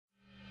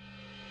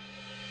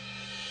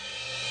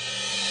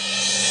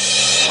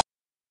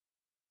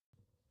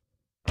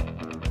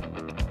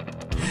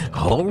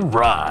All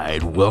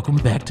right, welcome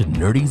back to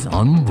Nerdy's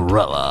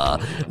Umbrella.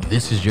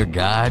 This is your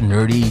guy,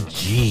 Nerdy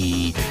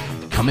G,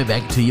 coming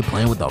back to you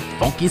playing with the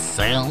funky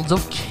sounds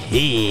of Kiss.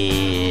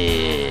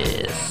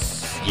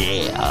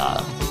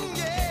 Yeah.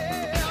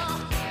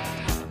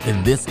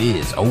 And this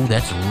is Oh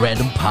That's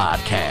Random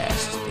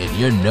Podcast, and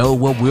you know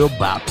what we're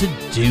about to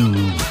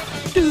do.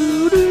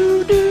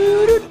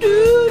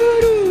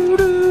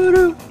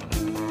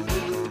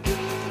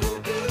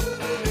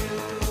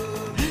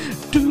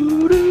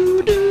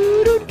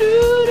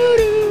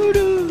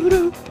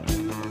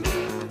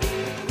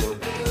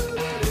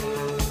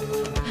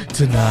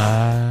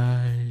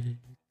 Tonight,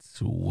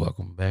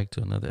 welcome back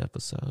to another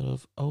episode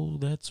of Oh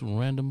That's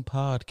Random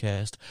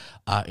Podcast.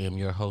 I am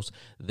your host,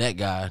 that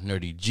guy,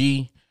 Nerdy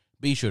G.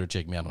 Be sure to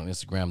check me out on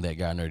Instagram, that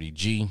guy, Nerdy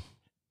G.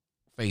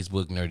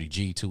 Facebook, Nerdy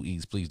G, 2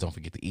 E's. Please don't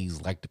forget the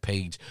E's. Like the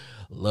page.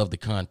 Love the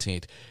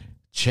content.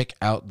 Check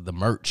out the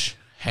merch.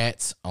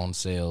 Hats on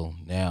sale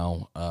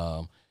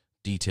now.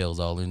 Details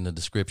all in the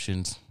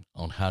descriptions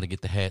on how to get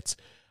the hats.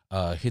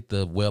 Hit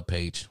the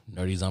webpage,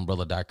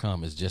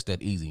 nerdysumbrella.com. It's just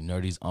that easy,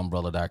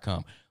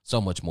 nerdysumbrella.com.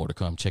 So much more to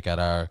come. Check out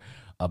our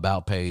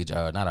about page,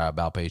 not our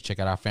about page. Check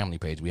out our family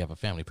page. We have a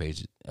family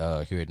page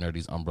here at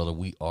Nerdy's Umbrella.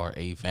 We are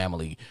a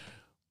family.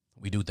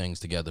 We do things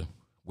together.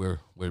 We're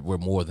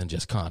more than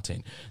just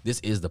content.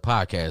 This is the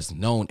podcast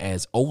known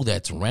as Oh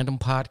That's Random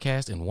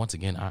Podcast. And once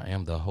again, I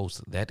am the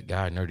host, that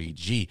guy, Nerdy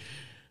G.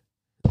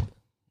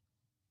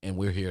 And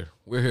we're here.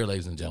 We're here,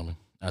 ladies and gentlemen.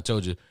 I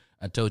told you,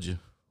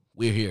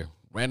 we're here.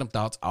 Random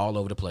thoughts all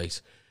over the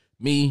place.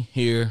 Me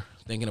here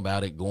thinking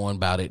about it, going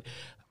about it.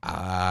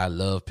 I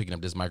love picking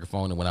up this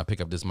microphone, and when I pick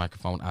up this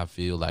microphone, I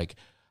feel like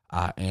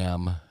I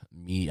am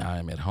me. I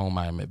am at home.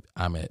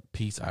 I'm at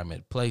peace. I'm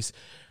at place.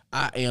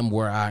 I am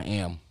where I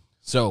am.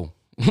 So,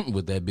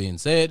 with that being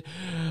said,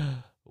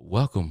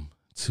 welcome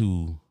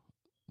to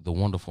the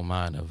wonderful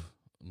mind of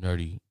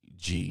Nerdy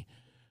G.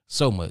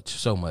 So much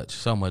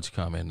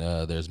coming.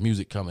 There's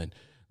music coming.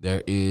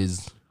 There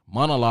is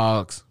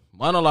monologues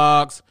on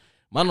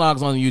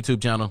the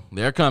YouTube channel.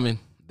 They're coming.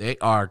 They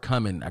are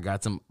coming. I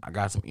got some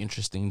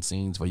interesting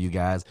scenes for you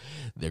guys.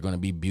 They're going to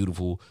be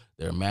beautiful.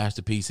 They're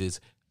masterpieces.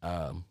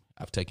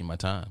 I've taken my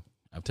time.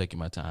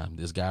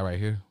 This guy right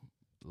here,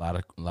 a lot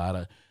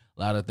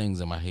of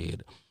things in my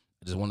head.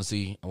 I want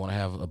to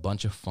have a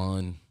bunch of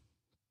fun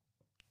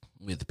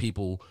with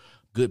people,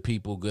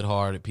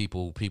 good-hearted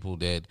people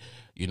that,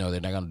 you know,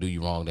 they're not going to do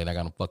you wrong. They're not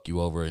going to fuck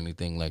you over or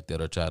anything like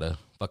that, or try to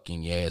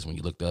fucking ass when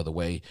you look the other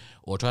way,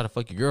 or try to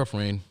fuck your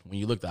girlfriend when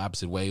you look the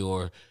opposite way,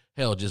 or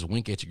hell, just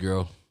wink at your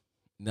girl.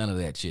 None of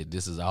that shit.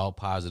 This is all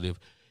positive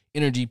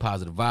energy,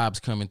 positive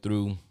vibes coming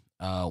through.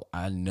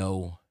 I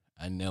know.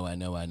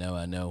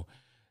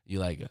 You're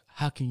like,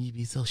 how can you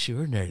be so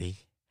sure, Nerdy?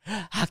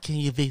 How can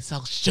you be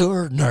so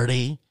sure,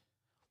 Nerdy?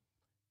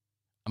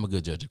 I'm a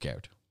good judge of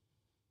character.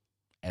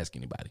 Ask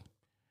anybody.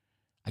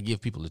 I give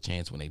people a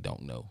chance when they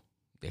don't know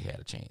they had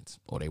a chance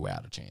or they were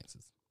out of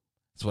chances.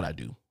 That's what I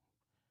do.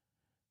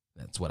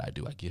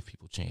 I give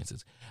people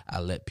chances. I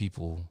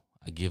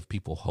give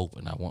people hope,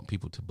 and I want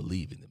people to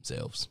believe in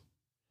themselves.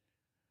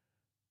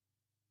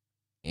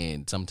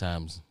 And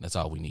sometimes that's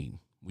all we need.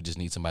 We just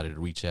need somebody to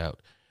reach out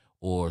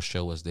or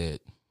show us that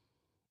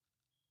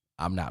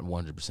I'm not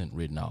 100%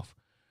 written off.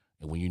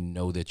 And when you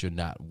know that you're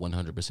not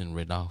 100%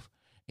 written off,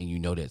 and you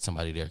know that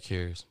somebody there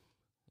cares,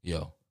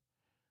 a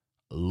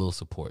little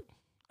support.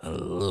 You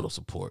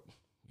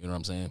know what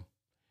I'm saying?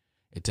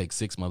 It takes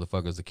 6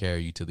 motherfuckers to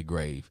carry you to the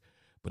grave.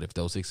 But if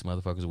those 6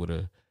 motherfuckers would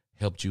have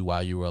helped you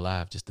while you were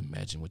alive, just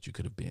imagine what you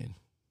could have been.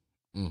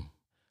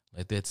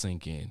 Let that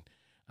sink in.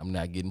 I'm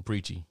not getting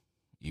preachy,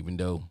 even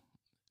though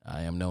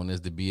I am known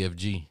as the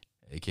BFG,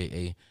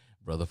 a.k.a.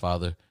 Brother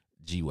Father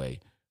G-Way.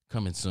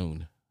 Coming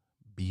soon.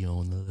 Be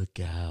on the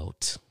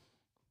lookout.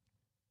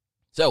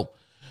 So,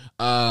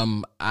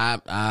 I'm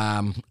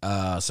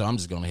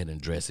just going ahead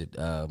and address it.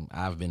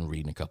 I've been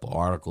reading a couple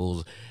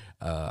articles.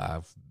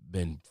 I've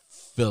been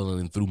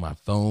filling through my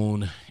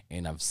phone,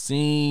 and I've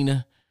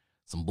seen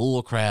some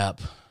bull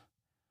crap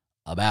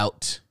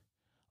about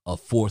a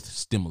 4th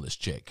stimulus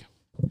check.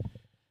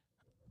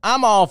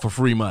 I'm all for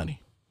free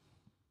money.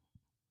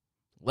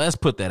 Let's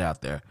put that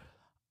out there.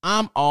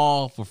 I'm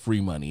all for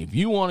free money. If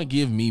you want to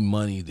give me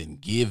money, then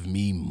give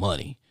me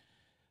money.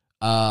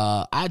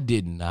 I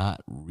did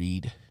not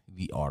read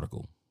the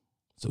article,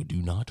 so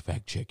do not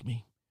fact check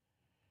me.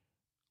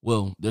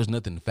 Well, there's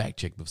nothing to fact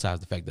check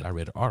besides the fact that I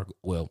read an article.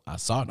 Well, I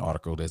saw an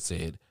article that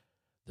said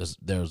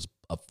there's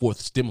a 4th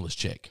stimulus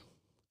check.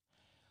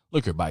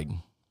 Look here,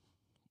 Biden.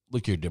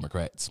 Look here,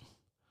 Democrats.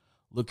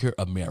 Look here,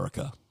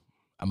 America.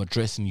 I'm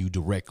addressing you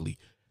directly.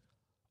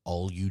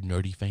 All you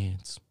nerdy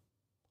fans,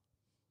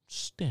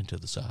 stand to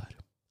the side.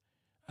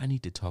 I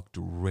need to talk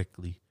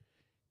directly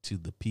to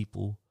the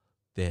people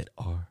that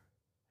are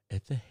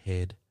at the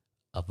head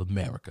of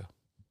America.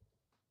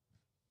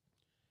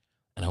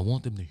 And I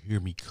want them to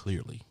hear me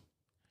clearly.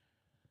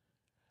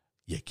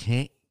 You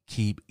can't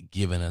keep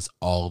giving us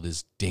all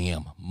this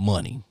damn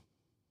money.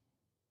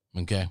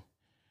 Okay?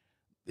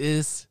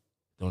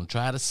 The Don't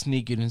try to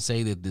sneak it and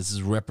say that this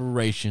is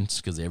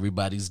reparations because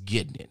everybody's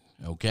getting it,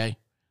 okay?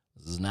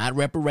 This is not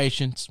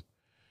reparations,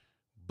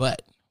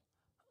 but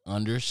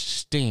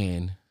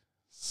understand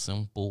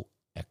simple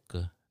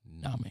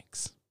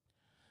economics.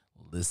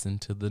 Listen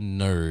to the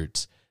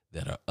nerds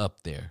that are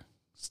up there.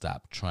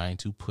 Stop trying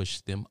to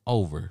push them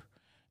over.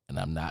 And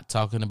I'm not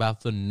talking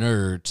about the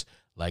nerds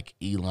like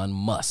Elon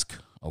Musk,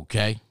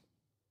 okay?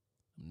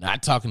 I'm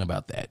not talking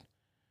about that.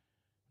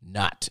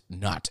 Not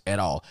at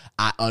all.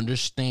 I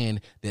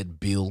understand that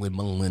Bill and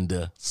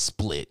Melinda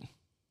split,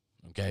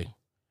 okay?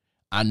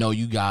 I know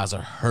you guys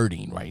are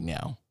hurting right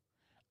now.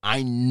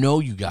 I know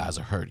you guys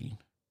are hurting.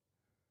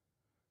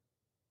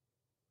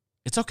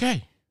 It's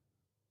okay.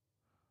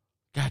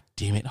 God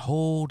damn it.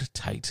 Hold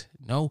tight.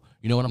 No,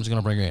 you know what? I'm just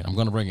going to bring her in. I'm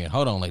going to bring her in.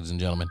 Hold on, ladies and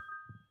gentlemen.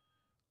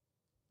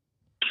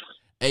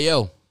 Hey,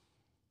 yo.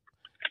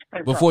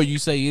 Hey, before you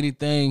say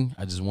anything,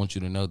 I just want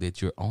you to know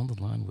that you're on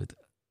the line with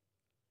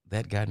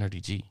that guy,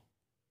 Nerdy G.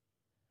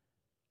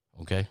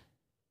 Okay?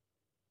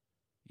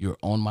 You're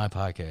on my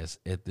podcast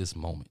at this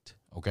moment.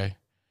 Okay?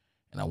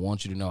 And I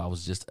want you to know I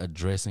was just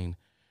addressing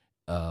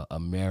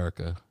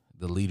America,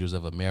 the leaders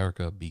of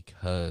America,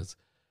 because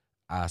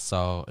I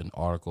saw an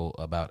article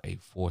about a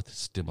fourth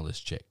stimulus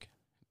check.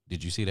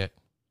 Did you see that?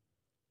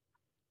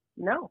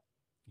 No.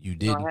 You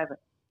didn't? No, I haven't.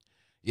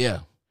 Yeah.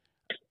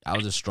 I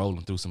was just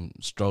strolling through some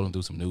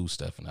news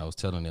stuff, and I was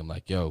telling them,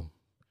 like, yo,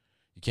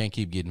 you can't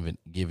keep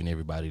giving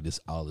everybody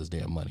all this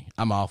damn money.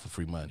 I'm all for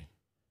free money.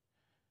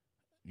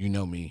 You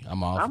know me.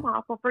 I'm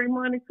all for free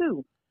money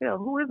too. Yeah,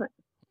 who isn't?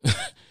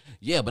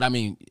 Yeah, but I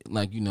mean,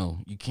 like, you know,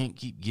 you can't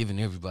keep giving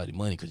everybody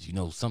money because, you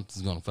know,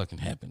 something's going to fucking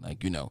happen.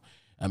 Like, you know,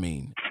 I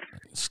mean,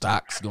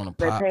 stock's going to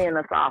pop. They're paying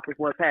us off is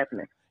what's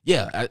happening.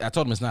 Yeah, I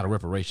told them it's not a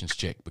reparations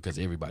check because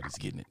everybody's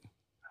getting it.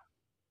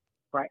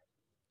 Right.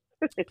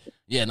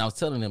 Yeah, and I was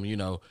telling them, you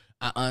know,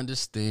 I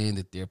understand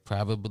that they're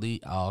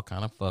probably all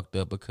kind of fucked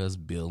up because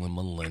Bill and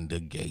Melinda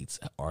Gates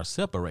are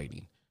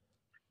separating.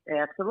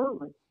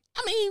 Absolutely.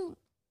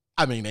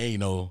 I mean, they ain't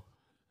no,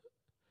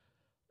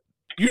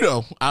 you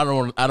know, I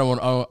don't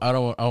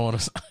want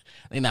to.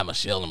 They not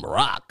Michelle and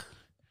Barack.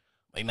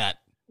 They not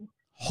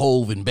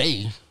Hove and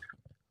Bay.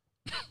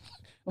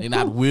 They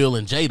not Will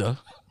and Jada.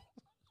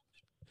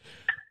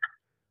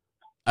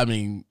 I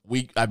mean,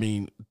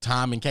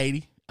 Tom and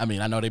Katie. I mean,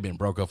 I know they've been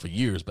broke up for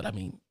years, but I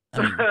mean,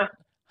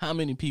 how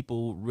many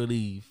people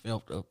really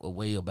felt a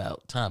way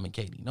about Tom and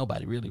Katie?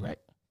 Nobody really, right?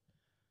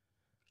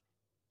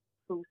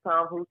 Who's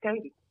Tom? Who's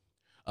Katie?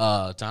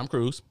 Tom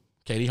Cruise,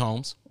 Katie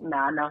Holmes.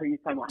 Nah, I know who you're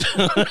talking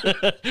about.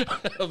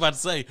 I was about to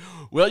say,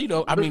 well, you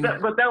know, but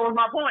that was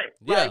my point.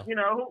 Yeah. Like, you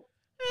know,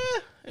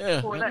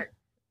 yeah.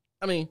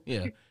 I mean,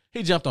 yeah.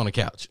 He jumped on a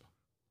couch.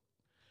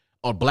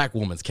 On a black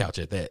woman's couch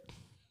at that.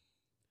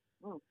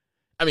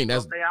 I mean,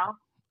 that's... they all?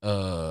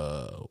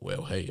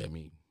 Well, hey, I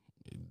mean,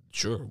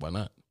 sure, why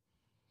not?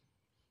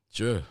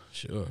 Sure,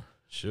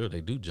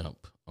 they do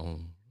jump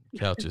on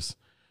couches.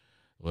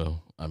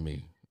 Well, I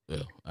mean,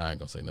 well, I ain't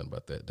gonna say nothing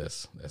about that.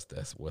 That's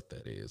what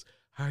that is.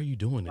 How are you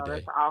doing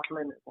today? That's off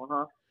limits,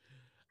 huh?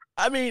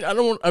 I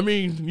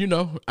mean, you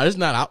know, it's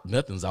not out.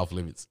 Nothing's off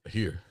limits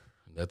here.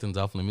 Nothing's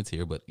off limits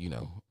here. But you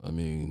know, I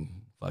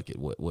mean, fuck it.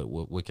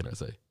 What can I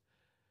say?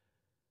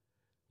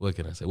 What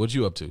can I say? What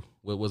you up to?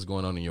 What's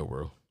going on in your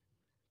world?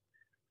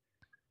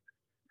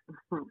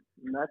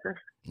 Nothing.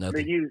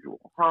 Nothing. The usual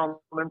home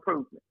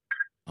improvement.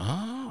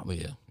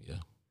 Yeah.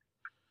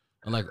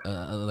 I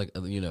like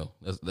you know,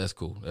 that's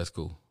cool. That's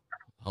cool.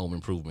 Home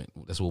improvement.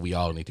 That's what we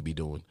all need to be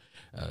doing.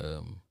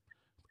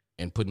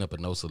 And putting up a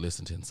no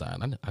soliciting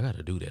sign. I got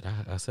to do that.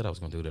 I said I was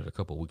going to do that a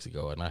couple of weeks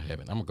ago, and I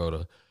haven't. I'm going to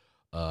go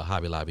to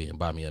Hobby Lobby and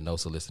buy me a no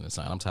soliciting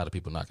sign. I'm tired of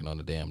people knocking on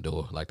the damn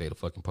door like they the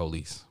fucking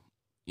police.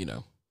 You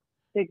know.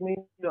 Pick me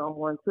on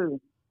one too.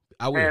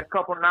 I will. I had a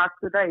couple knocks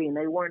today, and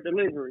they weren't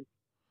delivery.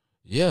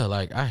 Yeah,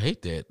 like I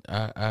hate that.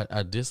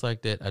 I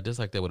dislike that. I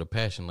dislike that with a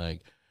passion.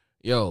 Like,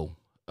 yo,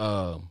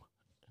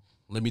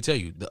 let me tell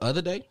you, the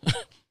other day,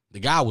 the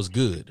guy was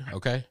good.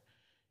 Okay,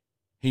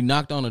 he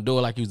knocked on the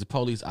door like he was the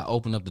police. I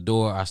opened up the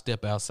door. I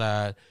step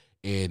outside,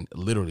 and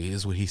literally, this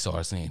is what he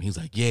started saying. He's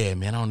like, "Yeah,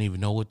 man, I don't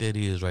even know what that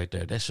is right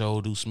there. That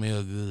sure do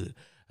smell good.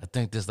 I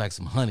think that's like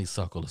some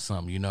honeysuckle or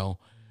something, you know."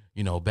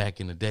 You know, back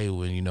in the day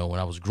when, you know, when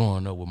I was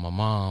growing up with my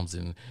moms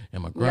and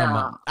my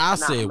grandma. I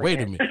said,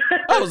 wait a minute.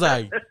 I was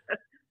like,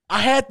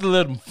 I had to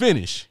let him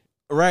finish,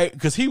 right?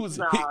 Because he was.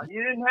 No,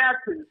 you didn't have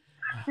to.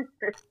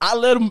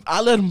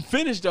 I let him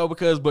finish though,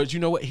 but you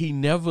know what? He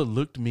never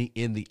looked me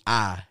in the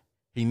eye.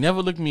 He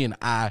never looked me in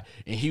the eye,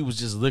 and he was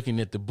just looking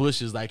at the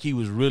bushes like he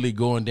was really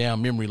going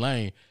down memory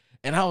lane.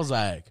 And I was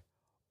like,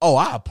 oh,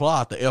 I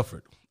applaud the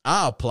effort.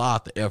 I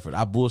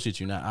bullshit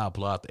you not. I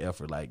applaud the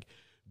effort. Like,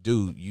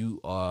 dude,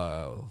 you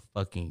are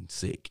fucking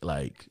sick.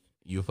 Like,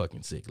 you're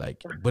fucking sick.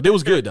 Like, but it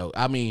was good though.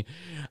 I mean,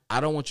 I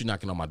don't want you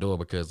knocking on my door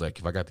because, like,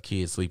 if I got the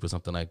kids sleep or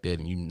something like that,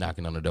 and you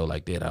knocking on the door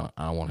like that, I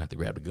don't want to have to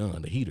grab the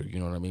gun, the heater. You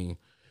know what I mean?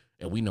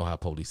 And we know how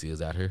police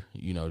is out here.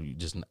 You know,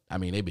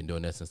 they've been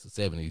doing that since the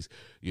 70s.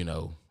 You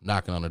know,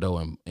 knocking on the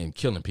door and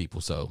killing people.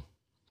 So,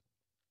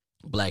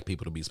 black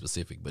people to be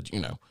specific. But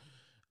you know,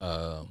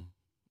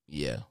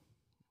 Yeah.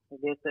 I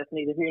guess that's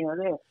neither here nor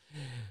there.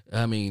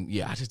 I mean,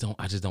 yeah, I just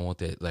don't want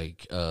that.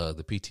 Like,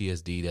 the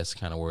PTSD, that's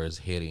kind of where it's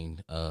heading.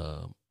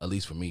 At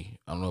least for me.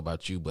 I don't know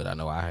about you, but I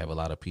know I have a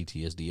lot of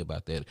PTSD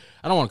about that.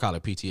 I don't want to call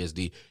it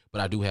PTSD,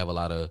 but I do have a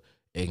lot of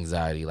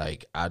anxiety.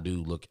 Like, I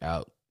do look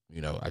out,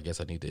 I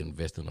guess I need to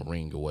invest in a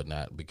ring or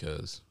whatnot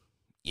because,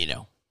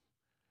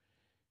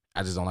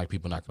 I just don't like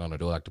people knocking on the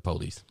door like the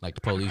police. Like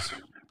the police,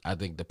 I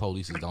think the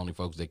police is the only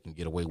folks that can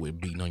get away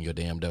with beating on your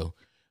damn door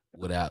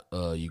without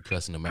you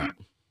cussing them out.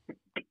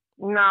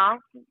 No.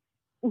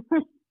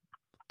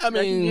 I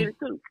They can get mean, it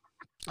too.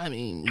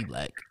 we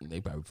black. They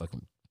probably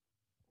fucking,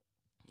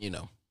 it's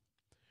a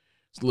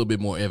little bit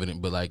more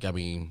evident. But like, I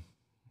mean,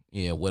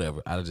 yeah,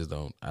 whatever. I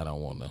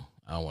don't want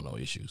no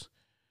issues.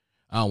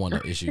 I don't want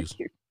no issues.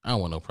 I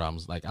don't want no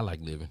problems. Like, I like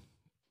living.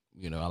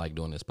 I like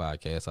doing this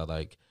podcast. I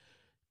like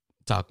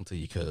talking to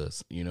you,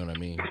 cuz, you know what I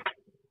mean?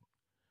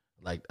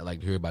 Like, I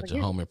like to hear about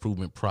your home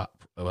improvement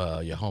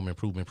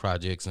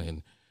projects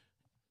and,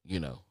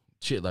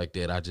 shit like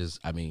that.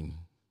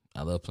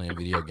 I love playing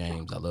video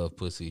games. I love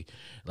pussy.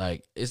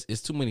 Like,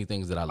 it's too many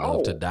things that I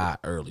love to die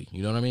early.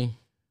 You know what I mean?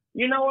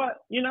 You know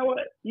what?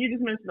 You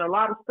just mentioned a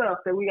lot of stuff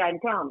that we got in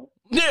common.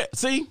 Yeah,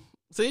 see?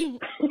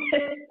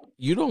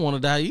 You don't want to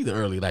die either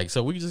early. Like,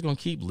 so we're just gonna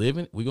keep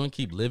living. We're gonna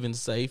keep living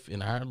safe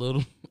in our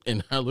little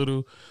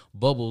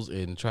bubbles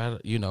and try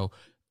to,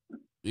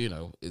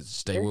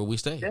 stay where we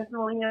stay.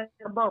 Definitely in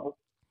a bubble.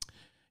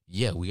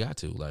 Yeah, we got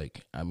to.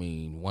 Like, I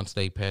mean, once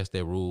they pass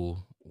that rule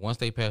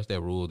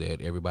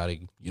that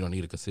everybody, you don't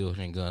need a concealed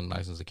handgun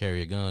license to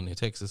carry a gun in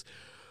Texas.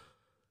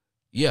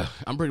 Yeah,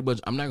 I'm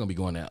not gonna be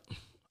going out.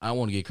 I don't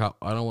want to get caught.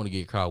 I don't want to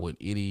get caught with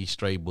any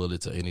stray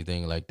bullets or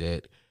anything like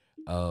that.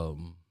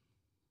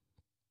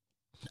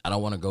 I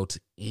don't want to go to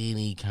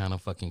any kind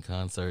of fucking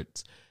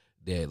concerts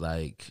that,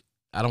 like,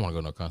 I don't want to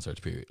go to no concerts,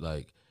 period.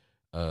 Like,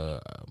 I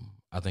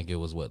think it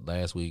was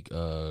last week,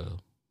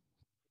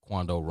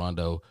 Quando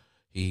Rondo,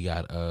 he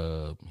got,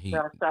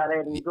 outside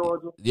in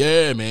Georgia.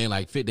 Yeah, man,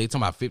 like, they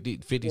talking about 50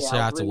 Yeah,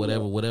 shots or really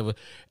whatever.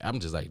 I'm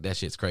just like, that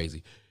shit's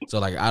crazy. So,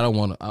 like, I don't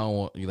want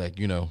you, like,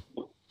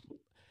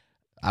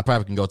 I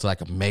probably can go to, like,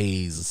 a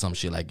Maze or some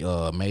shit, like,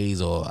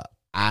 Maze or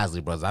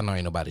Isley Brothers. I know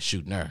ain't nobody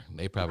shooting there.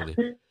 They probably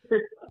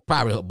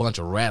a bunch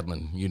of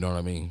rattling, you know what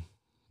I mean?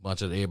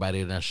 Bunch of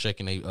everybody in there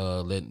shaking, they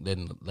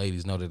letting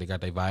ladies know that they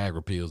got their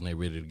Viagra pills and they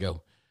ready to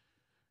go.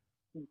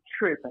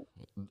 Tripping.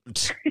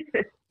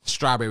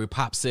 Strawberry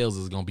pop sales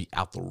is gonna be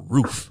out the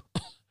roof.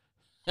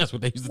 That's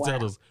what they used to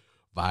tell us.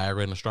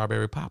 Viagra and the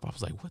strawberry pop. I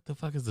was like, what the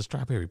fuck is the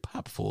strawberry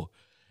pop for?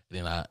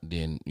 Then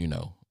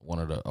one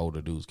of the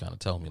older dudes kind of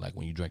told me, like,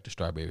 when you drink the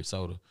strawberry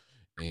soda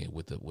and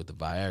with the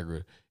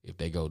Viagra, if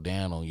they go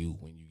down on you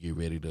when you get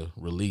ready to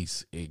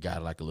release, it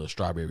got like a little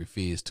strawberry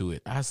fizz to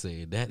it. I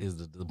said, that is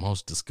the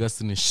most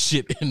disgusting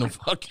shit in the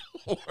fucking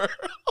world.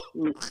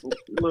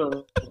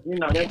 Look,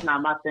 that's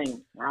not my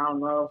thing. I don't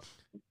know.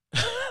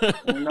 I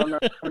don't know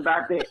nothing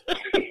about that.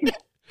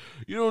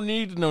 You don't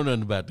need to know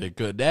nothing about that,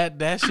 cause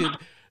that shit.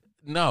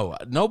 No,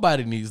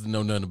 nobody needs to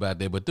know nothing about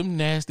that. But them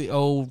nasty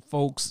old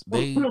folks,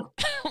 they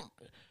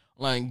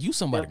like, you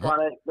somebody.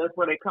 That's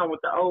where they come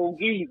with the old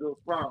geezers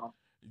from.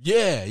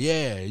 Yeah.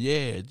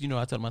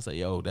 I tell them, I say,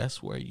 yo,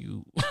 that's where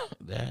you.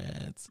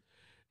 that's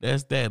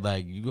that.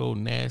 Like, you old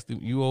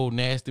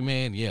nasty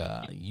man.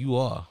 Yeah, you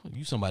are.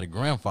 You somebody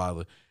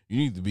grandfather. You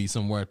need to be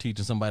somewhere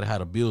teaching somebody how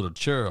to build a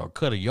chair or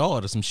cut a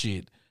yard or some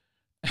shit.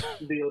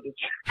 Build a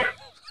chair.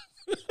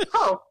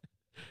 Oh.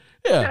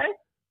 Yeah. Okay.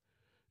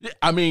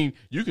 I mean,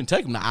 you can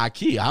take them to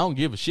IKEA. I don't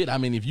give a shit. I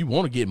mean, if you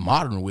want to get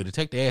modern with it,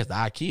 take their ass to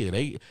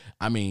IKEA.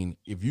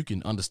 If you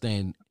can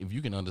understand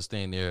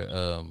their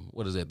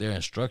their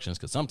instructions,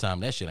 because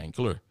sometimes that shit ain't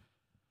clear.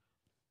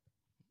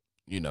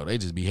 They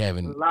just be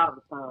having a lot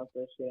of times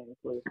that shit ain't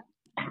clear.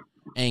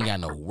 Ain't got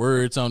no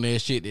words on that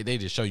shit. They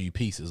just show you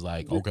pieces.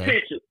 Like, okay,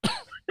 pictures.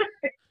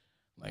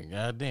 Like,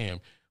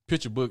 goddamn,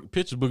 picture book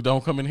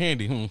don't come in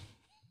handy.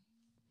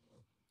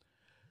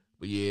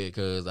 But yeah,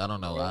 cause I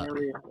don't know.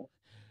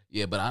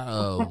 But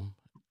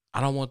I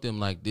don't want them,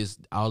 like, this,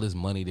 all this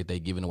money that they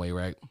giving away,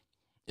 right?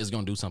 It's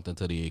gonna do something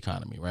to the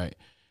economy, right?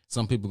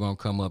 Some people gonna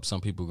come up, some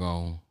people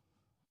gonna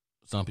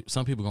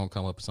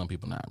come up, some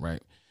people not,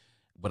 right?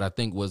 But I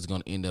think what's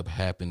gonna end up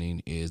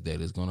happening is that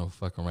it's gonna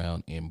fuck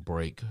around and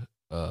break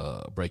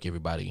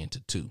everybody into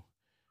two,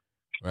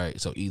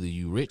 right? So either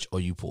you rich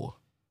or you poor.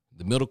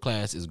 The middle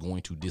class is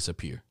going to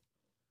disappear.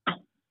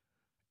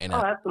 And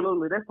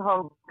absolutely, that's the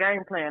whole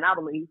game plan, I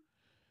believe.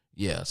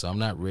 Yeah, so I'm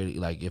not ready.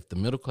 Like, if the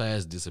middle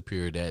class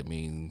disappear, that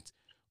means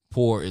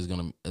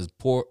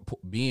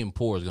being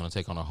poor is gonna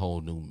take on a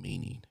whole new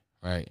meaning,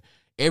 right?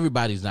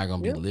 Everybody's not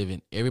gonna be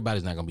living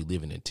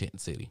in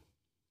tent city.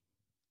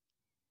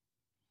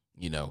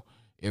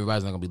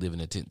 Everybody's not gonna be living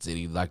in tent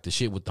city. Like the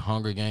shit with the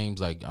Hunger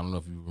Games. Like, I don't know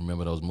if you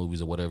remember those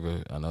movies or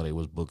whatever. I know they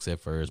was books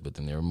at first, but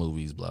then there were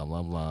movies. Blah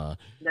blah blah.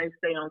 They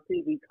stay on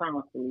TV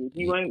constantly. If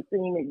you ain't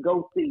seen it,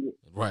 go see it.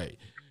 Right.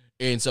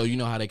 And so, you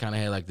know how they kind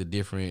of had like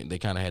they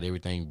kind of had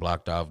everything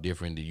blocked off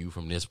different. You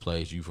from this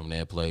place, you from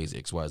that place,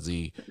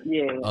 XYZ.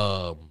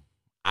 Yeah.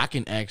 I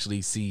can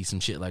actually see some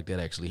shit like that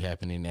actually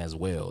happening as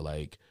well.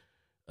 Like,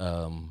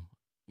 I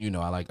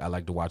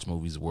like to watch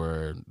movies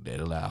where that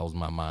allows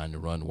my mind to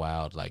run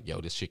wild. Like, yo,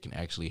 this shit can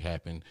actually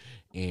happen,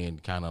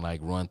 and kind of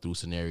like run through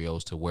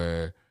scenarios to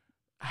where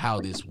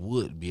how this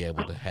would be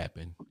able to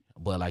happen.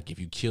 But like, if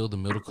you kill the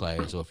middle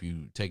class, or if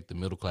you take the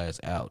middle class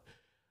out,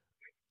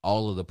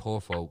 all of the poor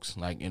folks,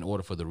 like, in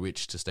order for the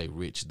rich to stay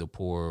rich, the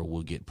poor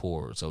will get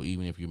poorer. So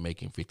even if you're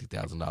making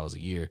 $50,000 a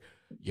year,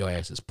 your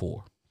ass is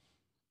poor.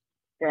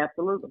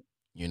 Absolutely.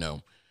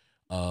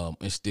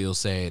 It's still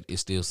sad.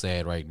 It's still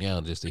sad right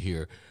now just to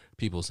hear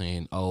people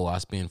saying, "Oh, I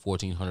spend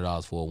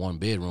 $1,400 for a 1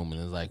 bedroom,"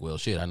 and it's like, well,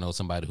 shit. I know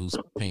somebody who's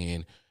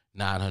paying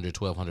 $900,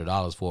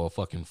 $1,200 for a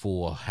fucking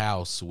full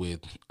house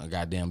with a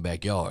goddamn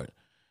backyard.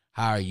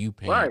 How are you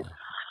paying? Right.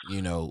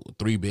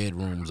 3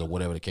 bedrooms or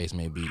whatever the case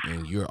may be,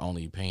 and you're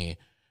only paying,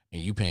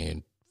 and you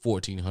paying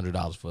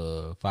 $1,400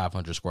 for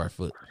 500 square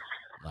foot.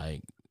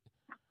 Like,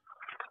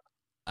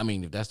 I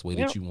mean, if that's the way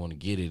that you want to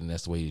get it, and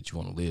that's the way that you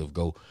want to live,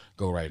 go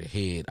right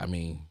ahead. I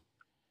mean,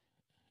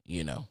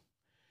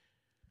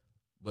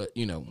 but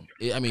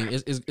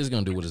it's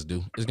gonna do what it's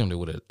do. It's gonna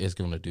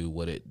do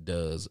what it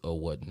does or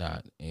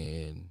whatnot,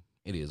 and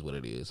it is what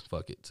it is.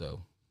 Fuck it.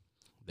 So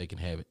they can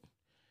have it.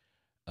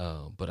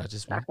 But I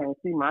can't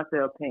see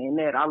myself paying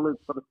that. I look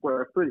for the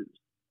square footage.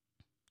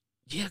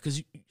 Yeah,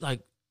 because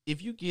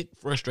if you get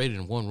frustrated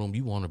in one room,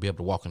 you want to be able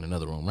to walk in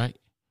another room, right?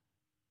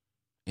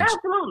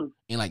 Absolutely.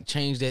 And like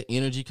change that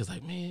energy, because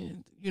like,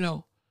 man,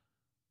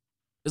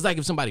 it's like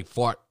if somebody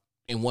fart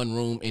in one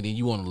room and then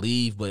you want to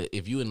leave, but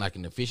if you in like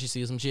an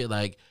efficiency or some shit,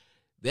 like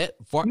that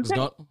fart's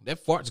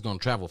gonna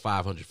travel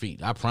 500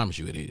 feet. I promise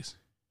you, it is.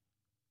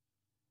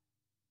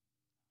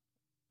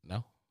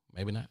 No,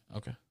 maybe not.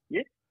 Okay.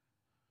 Yeah,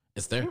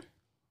 it's there.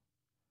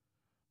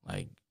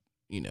 Like,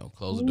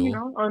 close the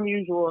door.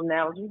 Unusual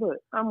analogy,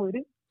 but I'm with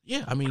it.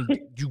 Yeah, I mean,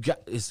 you got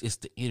it's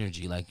the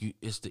energy. Like,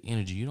 it's the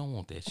energy. You don't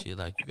want that shit.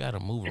 Like, you got to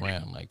move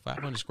around. Like,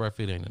 500 square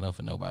feet ain't enough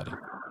for nobody.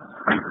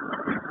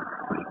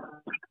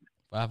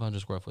 500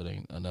 square foot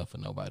ain't enough for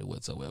nobody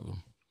whatsoever.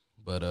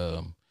 But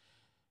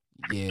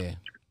yeah,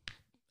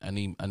 I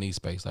need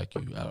space like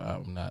you.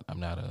 I'm not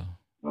a.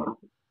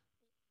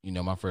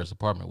 My first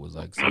apartment was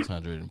like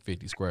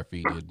 650 square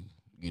feet, and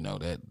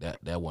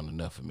that wasn't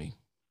enough for me.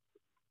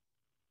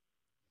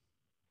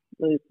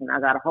 Listen, I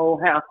got a whole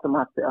house to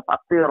myself. I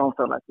still don't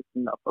feel like it's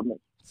enough for me.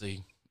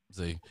 See,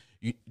 do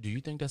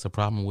you think that's a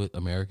problem with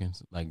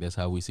Americans? Like, that's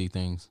how we see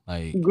things?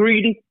 Like,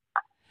 greedy?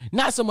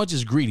 Not so much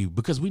as greedy,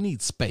 because we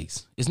need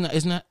space. It's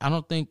not. I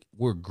don't think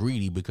we're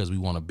greedy because we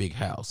want a big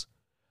house.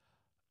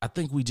 I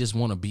think we just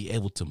want to be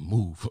able to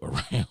move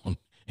around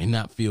and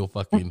not feel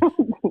fucking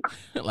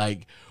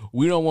like,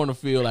 we don't want to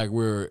feel like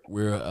we're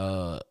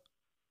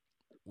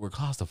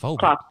claustrophobic.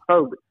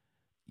 Claustrophobic.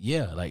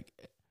 Yeah, like,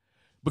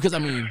 because I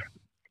mean.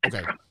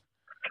 Okay,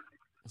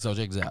 so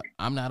check this out.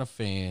 I'm not a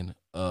fan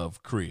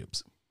of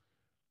cribs.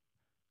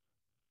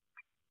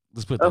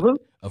 Let's put that,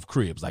 of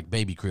cribs, like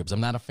baby cribs.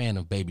 I'm not a fan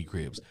of baby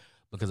cribs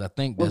because I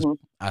think that's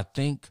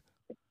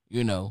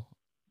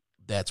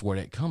that's where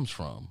that comes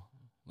from.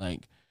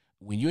 Like,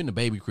 when you're in the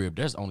baby crib,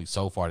 there's only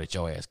so far that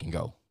your ass can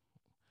go,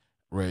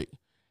 right?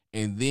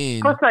 And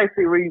then for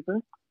safety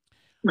reasons.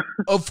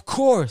 Of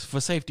course, for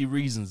safety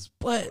reasons.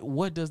 But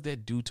what does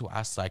that do to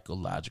our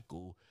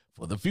psychological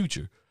for the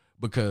future?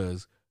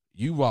 Because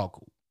you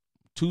crawl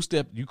 2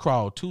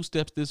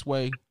 steps this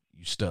way,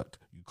 you stuck.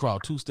 You crawl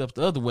 2 steps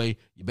the other way,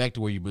 you're back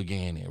to where you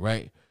began at,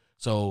 right?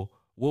 So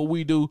what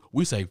we do,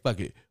 we say, fuck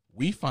it.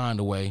 We find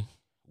a way.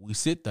 We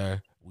sit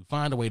there. We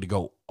find a way to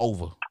go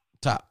over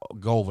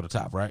the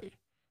top, right?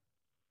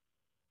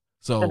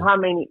 So, and how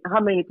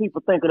many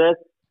people think of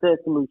that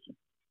solution?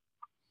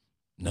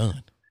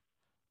 None.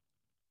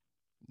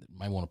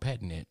 Might want to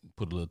patent it.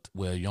 Put a little.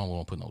 Well, you don't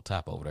want to put no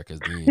top over there, because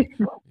then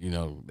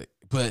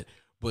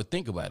But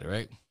think about it,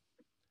 right?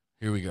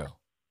 Here we go.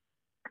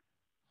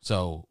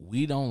 So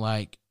we don't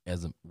like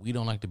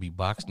to be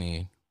boxed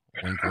in,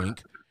 wink,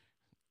 wink,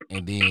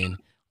 and then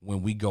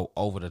when we go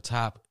over the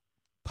top,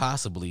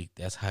 possibly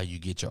that's how you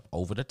get your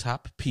over the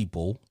top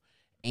people,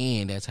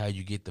 and that's how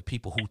you get the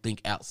people who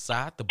think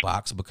outside the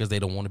box because they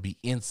don't want to be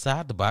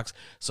inside the box.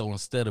 So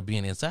instead of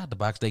being inside the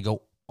box, they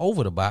go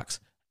over the box,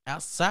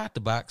 outside the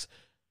box,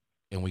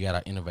 and we got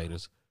our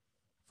innovators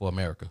for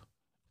America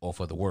or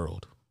for the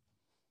world.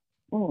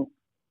 Mm.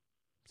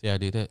 See how I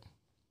did that?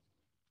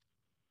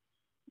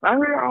 I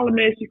heard all the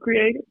mess you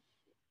created.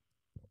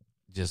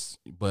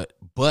 But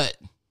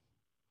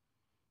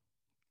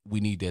we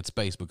need that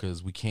space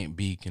because we can't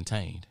be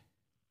contained.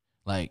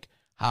 Like,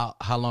 how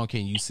long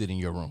can you sit in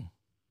your room?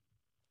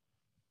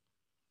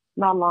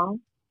 Not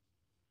long.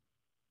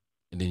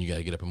 And then you got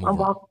to get up and move. I'm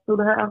walking through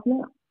the house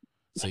now.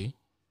 See?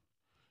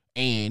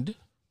 And,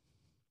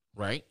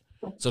 right?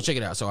 So check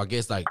it out. So I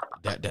guess like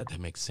that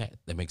makes sense.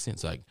 That makes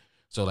sense. Like,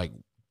 so like,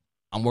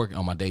 I'm working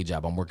on my day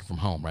job. I'm working from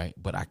home, right?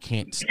 But I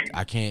can't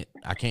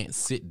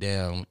sit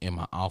down in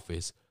my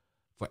office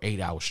for 8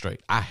 hours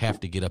straight. I have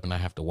to get up and I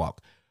have to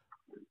walk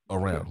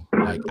around.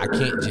 Like, I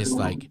can't just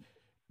like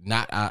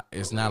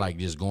it's not like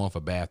just going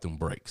for bathroom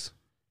breaks.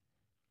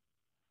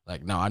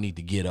 Like, no, I need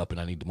to get up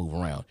and I need to move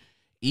around.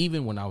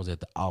 Even when I was at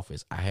the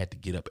office, I had to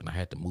get up and I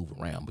had to move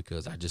around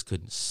because I just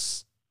couldn't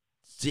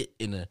sit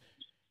in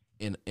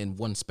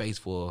one space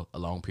for a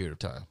long period of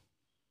time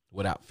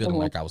without feeling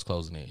like I was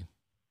closing in.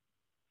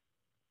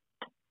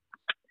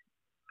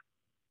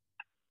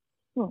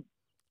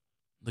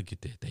 Look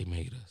at that. They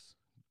made us.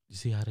 You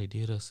see how they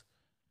did us?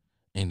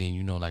 And then,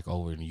 you know, like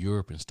over in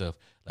Europe and stuff,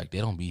 like they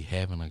don't be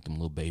having like them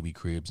little baby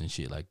cribs and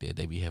shit like that.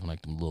 They be having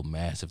like them little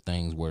massive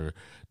things where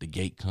the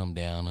gate come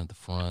down at the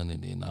front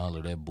and then all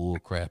of that bull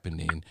crap. And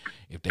then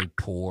if they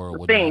pour or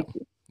whatnot,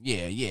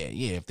 yeah.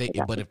 If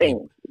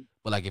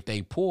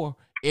they pour,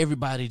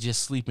 everybody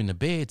just sleep in the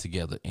bed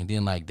together. And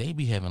then like they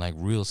be having like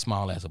real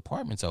small ass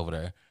apartments over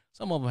there.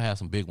 Some of them have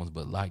some big ones,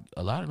 but like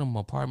a lot of them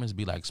apartments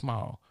be like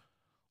small.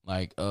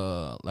 Like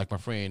my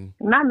friend.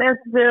 Not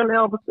necessarily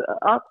over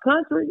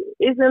country.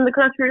 It's in the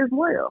country as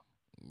well.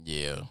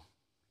 Yeah.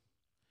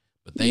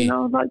 But they, you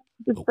know, like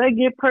they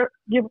give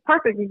a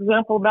perfect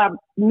example about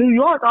New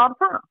York all the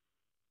time.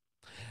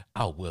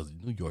 Oh well,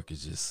 New York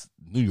is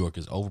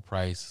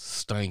overpriced,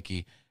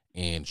 stinky,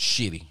 and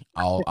shitty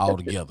all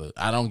together.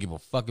 I don't give a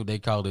fuck if they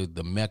call it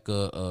the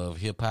Mecca of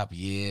hip hop.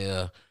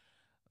 Yeah.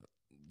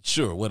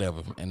 Sure,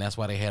 whatever. And that's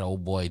why they had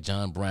old boy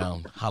John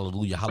Brown,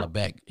 hallelujah, holla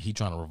back. He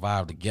trying to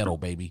revive the ghetto,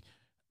 baby.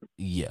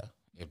 Yeah.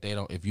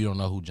 If you don't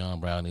know who John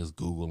Brown is,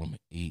 Google him.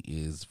 He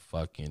is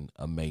fucking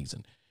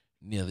amazing.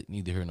 Neither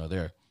here nor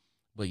there.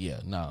 But yeah,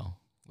 no.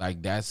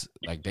 Like that's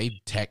like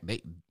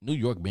New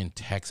York been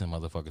taxing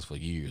motherfuckers for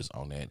years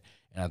on that.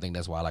 And I think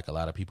that's why like a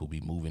lot of people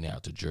be moving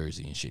out to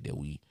Jersey and shit that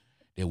we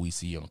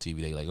see on TV.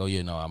 They like, oh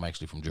yeah, no, I'm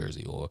actually from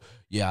Jersey. Or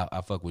yeah,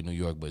 I fuck with New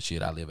York, but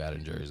shit, I live out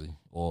in Jersey.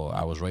 Or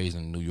I was raised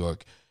in New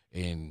York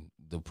and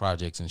the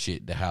projects and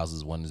shit, the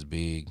houses wasn't as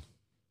big,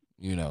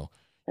 you know.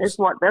 That's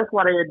why they're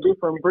a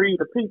different breed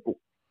of people.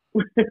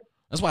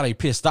 That's why they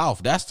pissed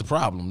off. That's the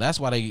problem. That's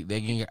why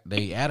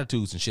they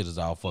attitudes and shit is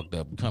all fucked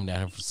up. Come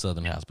down here for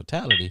Southern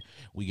hospitality.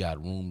 We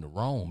got room to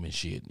roam and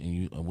shit,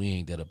 and we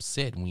ain't that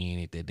upset and we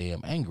ain't that damn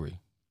angry.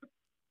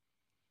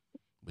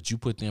 But you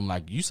put them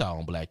like you saw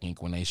on Black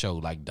Ink when they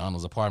showed like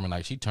Donna's apartment,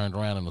 like she turned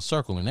around in a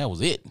circle and that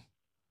was it.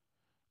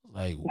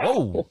 Like,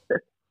 whoa.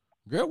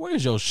 Girl,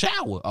 where's your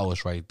shower? Oh,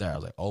 it's right there. I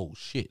was like, oh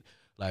shit.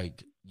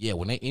 Like, yeah,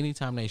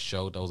 anytime they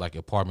showed those like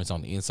apartments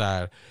on the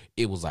inside,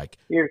 it was like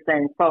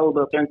everything fold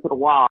up into the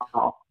wall.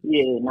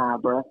 Yeah, nah,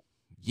 bro.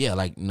 Yeah,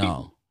 like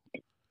no.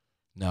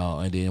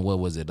 And then what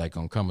was it like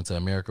on Coming to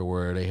America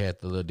where they had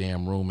the little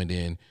damn room and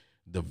then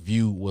the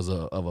view was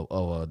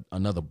of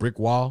another brick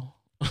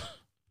wall?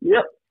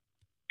 Yep.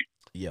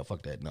 Yeah,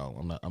 fuck that. No,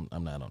 I'm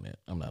not on that.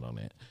 I'm not on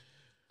that.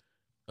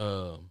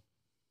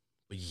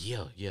 But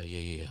yeah.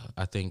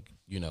 I think,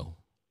 you know,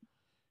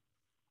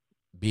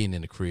 being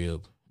in the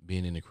crib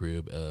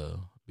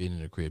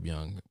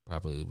young,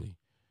 probably,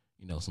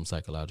 you know, some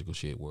psychological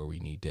shit where we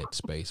need that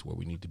space where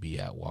we need to be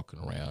out walking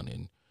around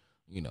and,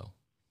 you know,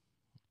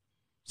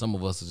 some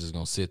of us are just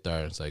gonna sit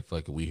there and say,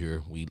 fuck it, we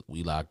here, we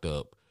locked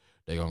up.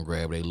 They gonna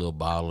grab their little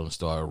bottle and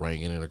start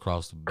ringing it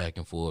across the back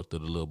and forth to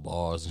the little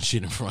bars and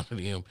shit in front of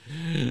them.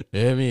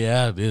 Let me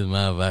out, this is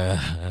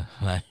my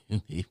vibe.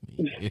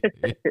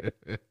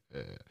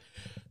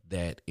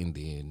 That, and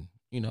then,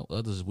 you know,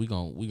 others we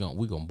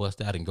gonna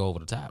bust out and go over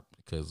the top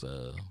because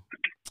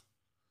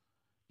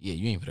yeah,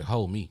 you ain't gonna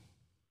hold me.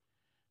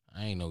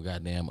 I ain't no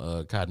goddamn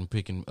cotton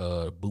picking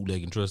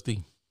bootlegging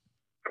trustee.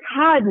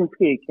 Cotton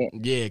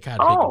picking. Yeah,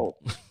 cotton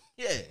picking.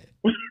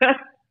 Yeah.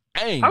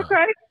 Ain't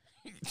okay.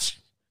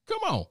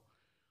 Come on.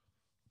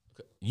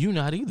 You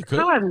not either.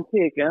 Cotton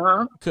picking,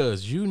 huh?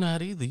 Cause you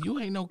not either. You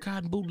ain't no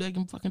cotton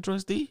bootlegging fucking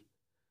trustee.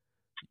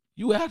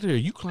 You out there.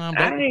 You climbed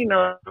over. I ain't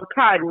no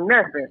cotton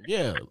nothing.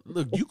 Yeah.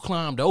 Look, you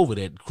climbed over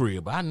that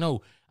crib. I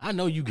know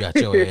you got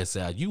your ass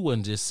out. You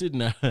wasn't just sitting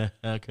there,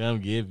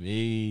 come get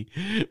me,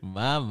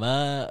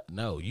 mama.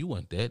 No, you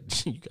want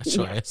that. You got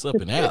your ass up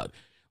and out.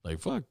 Like,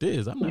 fuck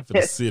this. I'm not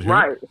finna sit here.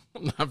 Right.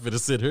 I'm not finna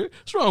sit here.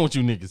 What's wrong with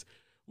you niggas?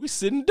 We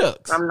sitting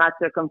ducks. I'm not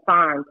your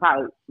confined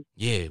type.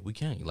 Yeah, we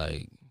can't.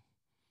 Like,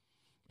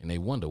 and they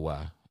wonder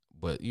why.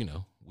 But, you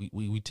know,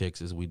 we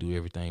Texas. We do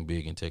everything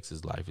big in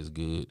Texas. Life is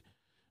good.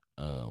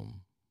 I'm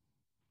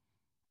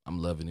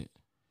loving it.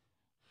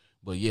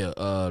 But yeah,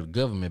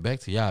 government, back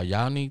to y'all.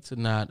 Y'all need to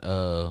not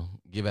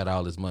give out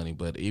all this money.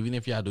 But even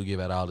if y'all do give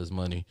out all this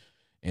money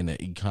in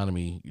the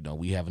economy, you know,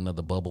 we have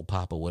another bubble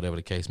pop or whatever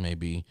the case may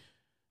be.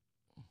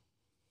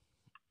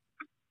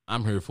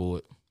 I'm here for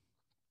it.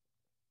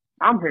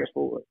 I'm here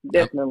for it.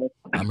 Definitely.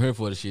 I'm here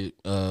for the shit.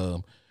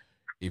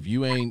 If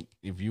you ain't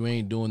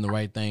doing the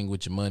right thing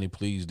with your money,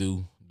 please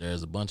do.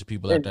 There's a bunch of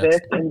people out there.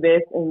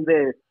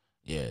 Invest.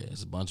 Yeah,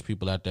 there's a bunch of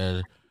people out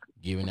there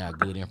giving out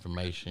good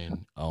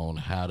information on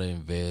how to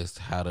invest,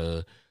 how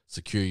to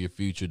secure your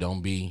future.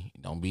 Don't be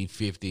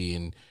 50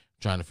 and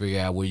trying to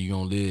figure out where you're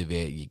gonna live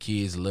at. Your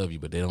kids love you,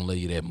 but they don't love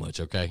you that much.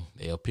 Okay,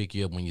 they'll pick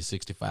you up when you're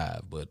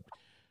 65, but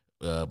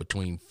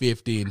between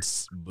 50 and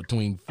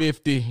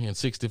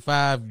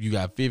 65, you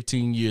got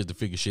 15 years to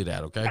figure shit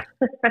out. Okay,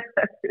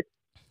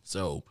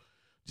 so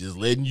just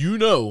letting you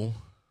know,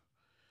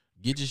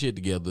 get your shit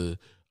together.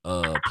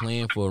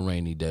 Plan for a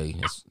rainy day.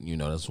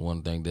 That's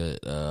one thing that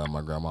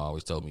my grandma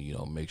always told me.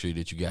 Make sure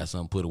that you got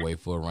something put away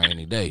for a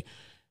rainy day.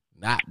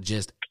 Not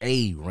just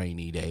a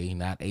rainy day,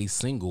 not a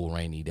single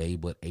rainy day,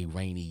 but a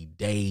rainy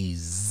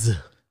days,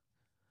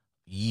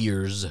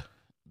 years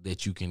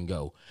that you can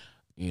go.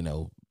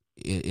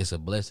 It's a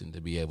blessing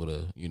to be able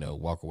to,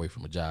 walk away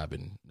from a job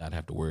and not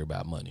have to worry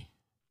about money.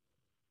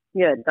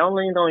 Yeah, don't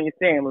lean on your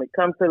family.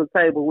 Come to the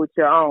table with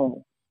your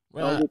own.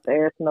 Right. Don't get to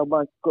ask no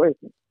bunch of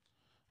questions.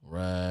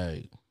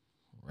 Right.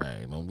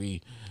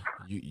 When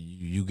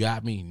you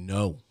got me?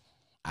 No,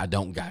 I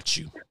don't got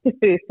you.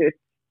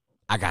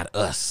 I got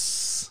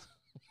us.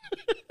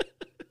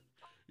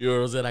 You know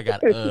what I'm saying? I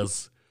got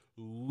us.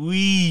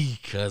 We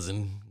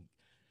cousin.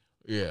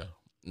 Yeah.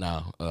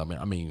 No.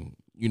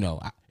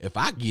 If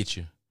I get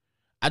you,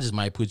 I just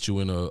might put you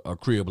in a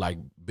crib like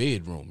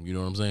bedroom. You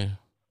know what I'm saying?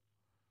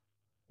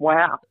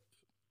 Wow.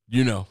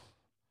 Because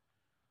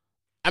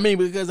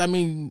I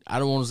don't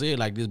want to say it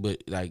like this,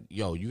 but like,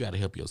 yo, you got to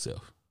help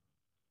yourself.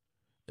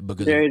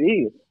 Because there it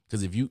is.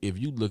 Because if you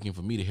looking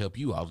for me to help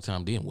you all the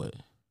time, then what?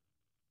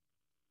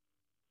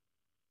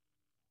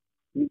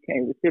 You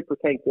can't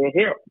reciprocate their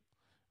help.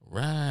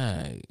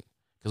 Right.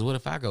 Because what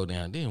if I go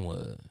down? Then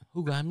what?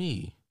 Who got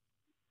me?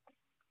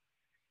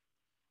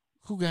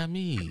 Who got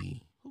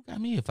me? Who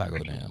got me if I go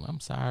down? I'm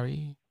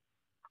sorry.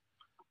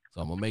 So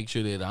I'm going to make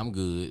sure that I'm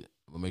good.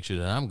 I'm going to make sure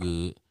that I'm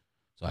good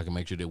so I can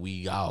make sure that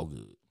we all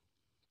good.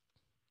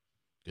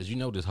 Because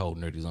this whole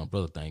Nerdy's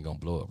Umbrella thing going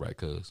to blow up, right?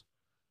 Because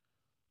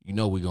we're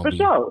going to be,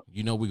 sure.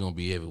 We're going to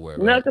be everywhere,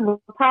 right? Nothing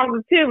but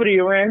positivity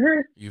around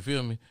here. You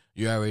feel me?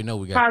 You already know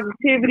we got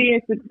positivity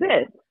and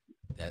success.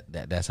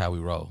 That's how we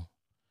roll.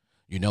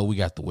 We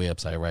got the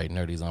website, right?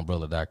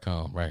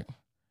 nerdysumbrella.com, right?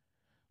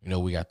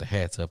 We got the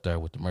hats up there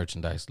with the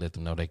merchandise. Let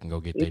them know they can go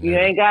get their. If you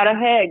ain't got a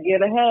hat,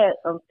 get a hat.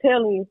 I'm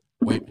telling you.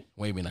 Wait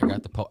a minute. I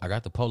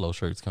got the polo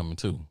shirts coming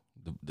too.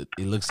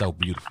 It looks so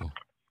beautiful.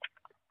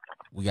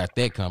 We got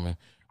that coming,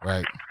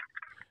 right?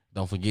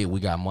 Don't forget we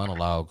got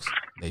monologues.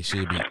 They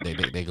should be.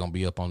 They gonna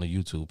be up on the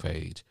YouTube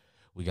page.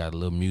 We got a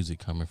little music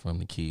coming from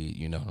the kid.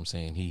 You know what I'm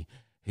saying? He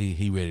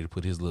ready to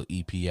put his little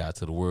EP out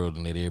to the world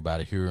and let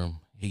everybody hear him.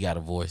 He got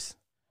a voice.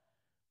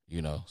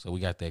 So we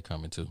got that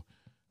coming too.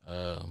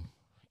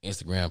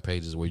 Instagram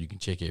pages where you can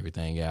check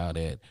everything out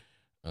at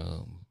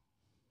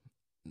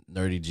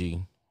Nerdy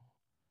G.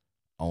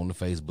 On the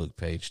Facebook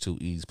page, 2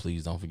 E's.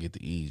 Please don't forget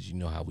the E's. You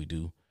know how we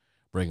do.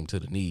 Bring them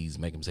to the knees.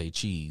 Make them say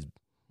cheese.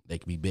 They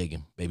can be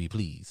begging, baby,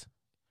 please.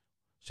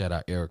 Shout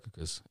out Erica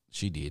because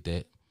she did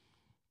that.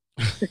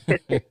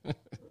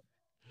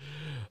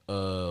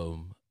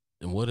 And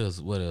what else?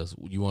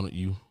 You want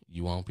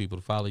people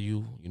to follow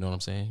you? You know what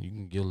I'm saying? You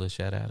can give a little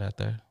shout out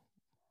there.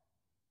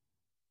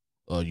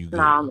 You good?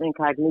 Nah, I'm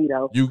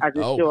incognito. I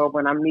just show up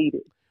when I'm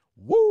needed.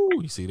 Woo!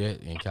 You see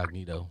that?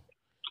 Incognito.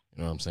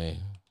 You know what I'm saying?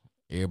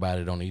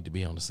 Everybody don't need to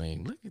be on the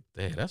scene. Look at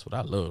that. That's what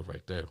I love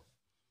right there.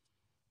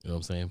 You know what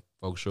I'm saying?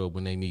 Folks show up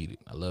when they need it.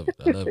 I love it.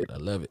 I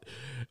love it.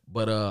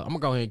 But I'm going to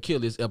go ahead and kill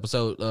this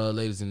episode,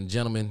 ladies and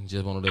gentlemen.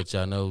 Just want to let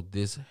y'all know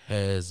this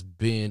has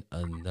been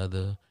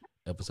another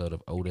episode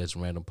of Odets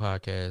Random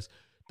Podcast.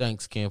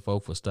 Thanks,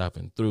 Kinfolk, for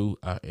stopping through.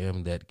 I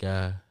am that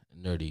guy,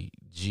 Nerdy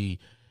G.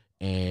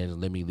 And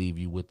let me leave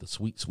you with the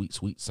sweet, sweet,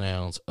 sweet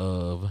sounds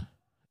of,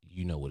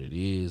 you know what it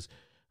is.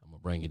 I'm going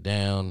to bring it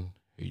down.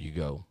 Here you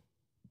go.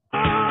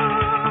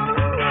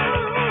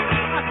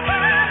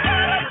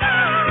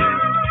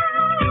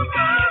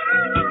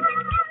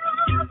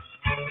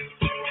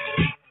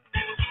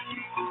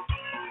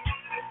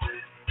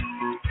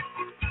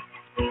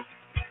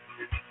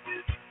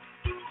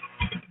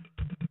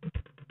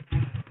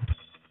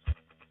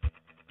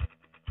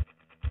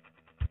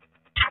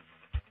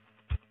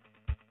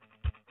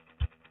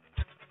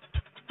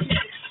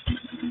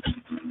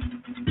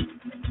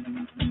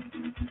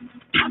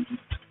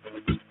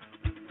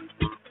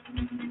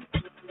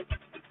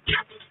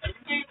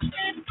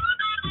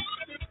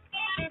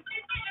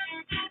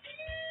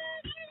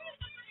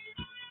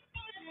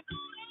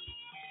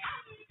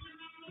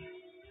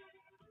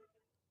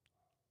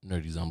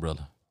 Nerdy's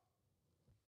Umbrella.